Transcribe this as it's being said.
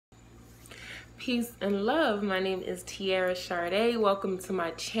Peace and love. My name is TiaraSharde. Welcome to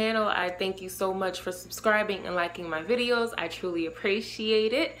my channel. I thank you so much for subscribing and liking my videos. I truly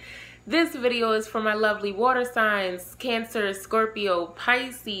appreciate it. This video is for my lovely water signs, Cancer, Scorpio,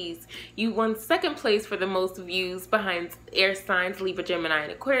 Pisces. You won second place for the most views behind air signs, Libra, Gemini,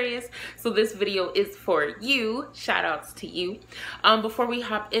 and Aquarius. So this video is for you. Shout outs to you. Before we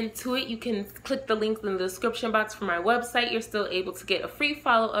hop into it, you can click the links in the description box for my website. You're still able to get a free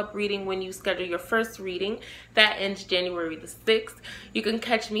follow-up reading when you schedule your first reading. That ends January the 6th. You can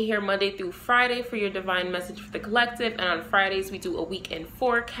catch me here Monday through Friday for your divine message for the collective. And on Fridays, we do a weekend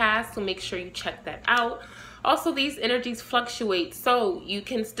forecast. So make sure you check that out. Also, these energies fluctuate, so you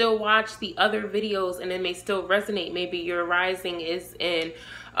can still watch the other videos and it may still resonate. Maybe your rising is in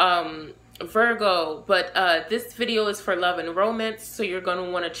Virgo, but this video is for love and romance, so you're going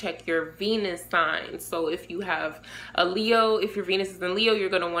to want to check your Venus sign. So if you have a Leo, if your Venus is in Leo, you're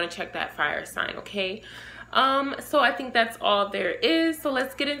going to want to check that fire sign, okay? So I think that's all there is. So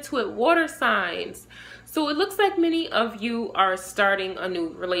let's get into it. Water signs. So it looks like many of you are starting a new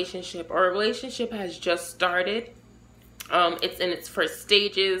relationship, or a relationship has just started. It's in its first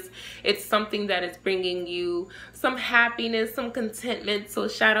stages. It's something that is bringing you some happiness, some contentment. So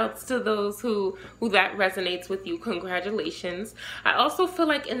shout outs to those who that resonates with you. Congratulations. I also feel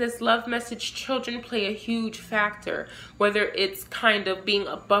like in this love message, children play a huge factor, whether it's kind of being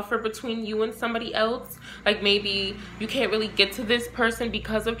a buffer between you and somebody else. Like maybe you can't really get to this person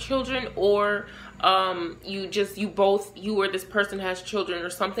because of children, or you or this person has children or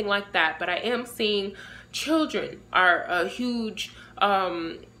something like that. But I am seeing children are a huge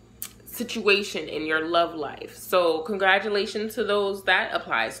situation in your love life. So congratulations to those that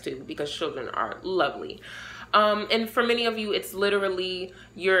applies to, because children are lovely. And for many of you, it's literally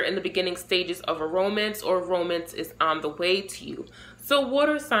you're in the beginning stages of a romance, or romance is on the way to you. So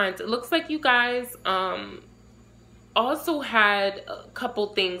water signs, it looks like you guys also had a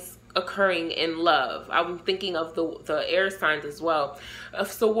couple things occurring in love. I'm thinking of the air signs as well.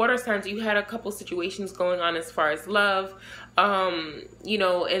 So water signs, you had a couple situations going on as far as love. You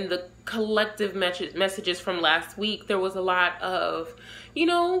know, in the collective messages from last week, there was a lot of, you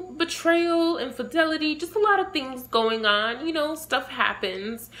know, betrayal, infidelity, just a lot of things going on. You know, stuff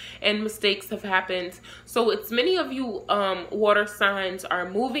happens and mistakes have happened. So it's many of you water signs are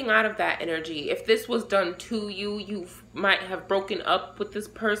moving out of that energy. If this was done to you, you might have broken up with this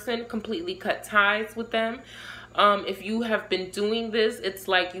person, completely cut ties with them. If you have been doing this, it's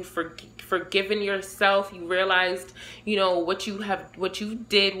like you've forgiven yourself. You realized, you know, what you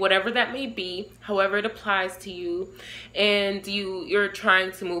did, whatever that may be, however it applies to you, and you're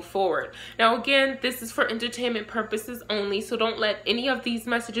trying to move forward. Now, again, this is for entertainment purposes only, so don't let any of these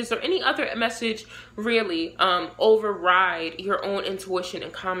messages or any other message really override your own intuition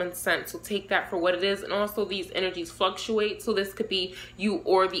and common sense. So take that for what it is. And also, these energies fluctuate, so this could be you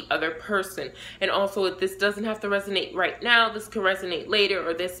or the other person. And also, if this doesn't have to resonate right now, this could resonate later,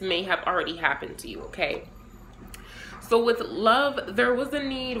 or this may have already happened to you, okay? So with love, there was a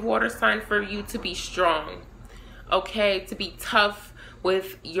need, water sign, for you to be strong, okay? To be tough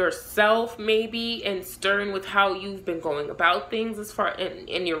with yourself, maybe, and stern with how you've been going about things as far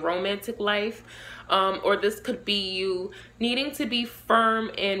in your romantic life. Or this could be you needing to be firm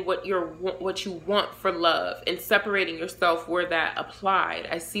in what you want for love, and separating yourself where that applied.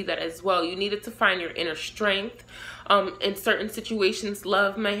 I see that as well. You needed to find your inner strength. In certain situations,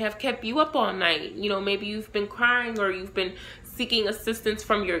 love may have kept you up all night. You know, maybe you've been crying, or you've been seeking assistance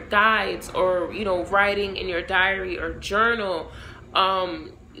from your guides, or, you know, writing in your diary or journal.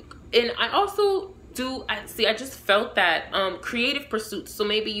 And I also I just felt that creative pursuits. So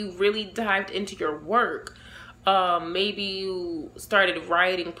maybe you really dived into your work. Maybe you started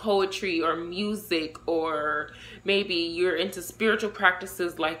writing poetry or music, or maybe you're into spiritual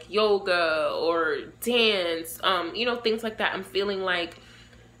practices like yoga or dance, you know, things like that. I'm feeling like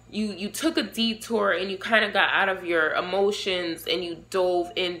you took a detour and you kind of got out of your emotions and you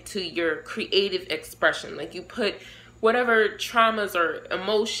dove into your creative expression. Like you put whatever traumas or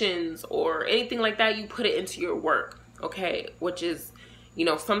emotions or anything like that, you put it into your work, okay? Which is, you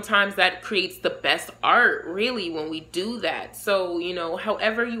know, sometimes that creates the best art, really, when we do that. So, you know,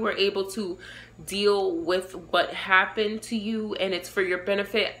 however you were able to deal with what happened to you, and it's for your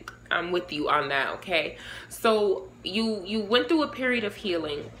benefit, I'm with you on that, okay? So you went through a period of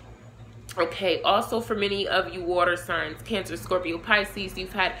healing. Okay, also for many of you water signs, Cancer, Scorpio, Pisces,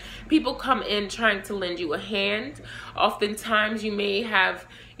 you've had people come in trying to lend you a hand. Oftentimes you may have,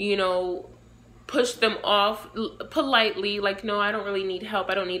 you know, push them off politely, like, no, I don't really need help,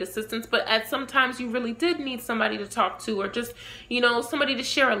 I don't need assistance. But at sometimes you really did need somebody to talk to, or just, you know, somebody to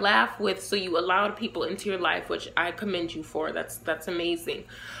share a laugh with, so you allowed people into your life, which I commend you for. That's amazing.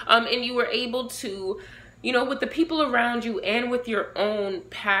 And you were able to, you know, with the people around you and with your own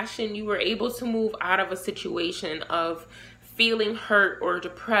passion, you were able to move out of a situation of feeling hurt or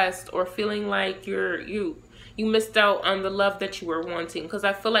depressed, or feeling like you missed out on the love that you were wanting. Because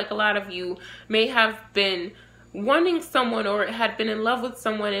I feel like a lot of you may have been wanting someone, or had been in love with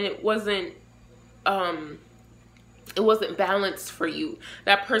someone, and it wasn't balanced for you.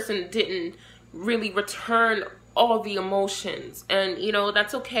 That person didn't really return all the emotions, and you know,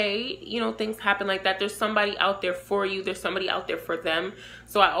 that's okay. You know, things happen like that. There's somebody out there for you, there's somebody out there for them.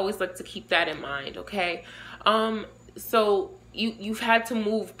 So I always like to keep that in mind, okay? So you've had to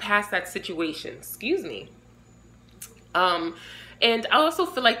move past that situation, excuse me. And I also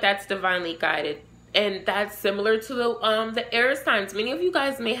feel like that's divinely guided, and that's similar to the air signs. Many of you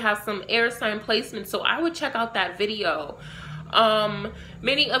guys may have some air sign placements, so I would check out that video.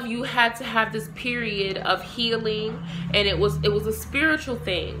 Many of you had to have this period of healing, and it was a spiritual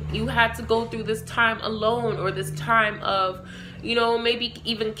thing. You had to go through this time alone, or this time of, you know, maybe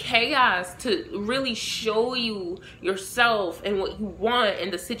even chaos, to really show you yourself and what you want,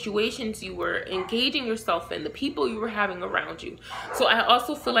 and the situations you were engaging yourself in, the people you were having around you. So I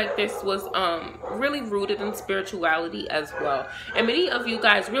also feel like this was really rooted in spirituality as well. And many of you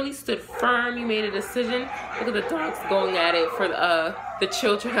guys really stood firm. You made a decision. Look at the dogs going at it for the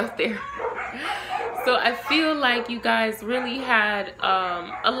children out there. So I feel like you guys really had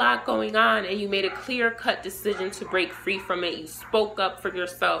a lot going on, and you made a clear-cut decision to break free from it. You spoke up for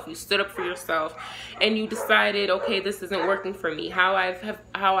yourself. You stood up for yourself, and you decided, okay, this isn't working for me. How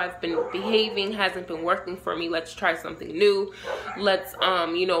I've been behaving hasn't been working for me. Let's try something new. Let's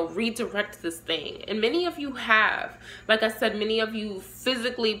you know, redirect this thing. And many of you have, like I said, many of you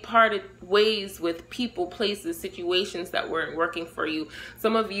physically parted ways with people, places, situations that weren't working for you.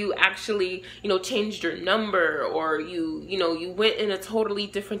 Some of you actually, you know, changed your number, or you know, you went in a totally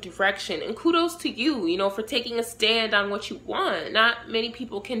different direction. And kudos to you, you know, for taking a stand on what you want. Not many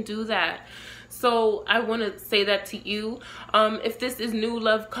people can do that. So I want to say that to you. If this is new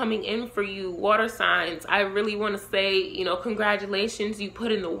love coming in for you, water signs, I really want to say, you know, congratulations. You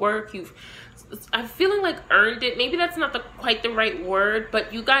put in the work. I'm feeling like earned it. Maybe that's not quite the right word,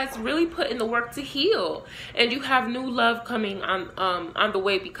 but you guys really put in the work to heal, and you have new love coming on the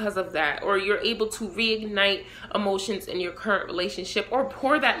way because of that. Or you're able to reignite emotions in your current relationship, or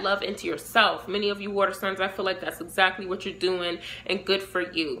pour that love into yourself. Many of you water signs, I feel like that's exactly what you're doing, and good for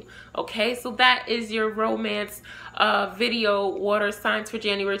you. Okay, so that is your romance video, water signs, for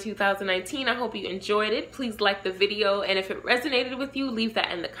January 2019. I hope you enjoyed it. Please like the video, and if it resonated with you, leave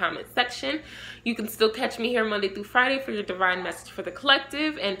that in the comment section. You can still catch me here Monday through Friday for your divine message for the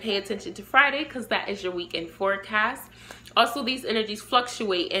collective, and pay attention to Friday, because that is your weekend forecast. Also, these energies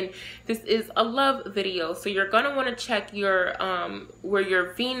fluctuate, and this is a love video, so you're gonna want to check your where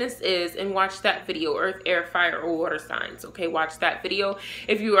your Venus is, and watch that video. Earth, air, fire, or water signs. Okay, watch that video.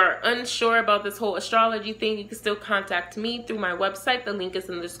 If you are unsure about this whole astrology thing, you can still contact me through my website. The link is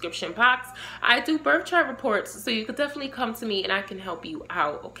in the description box. I do birth chart reports, so you could definitely come to me and I can help you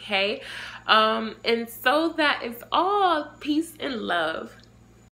out. Okay, and so that is all. Peace and love.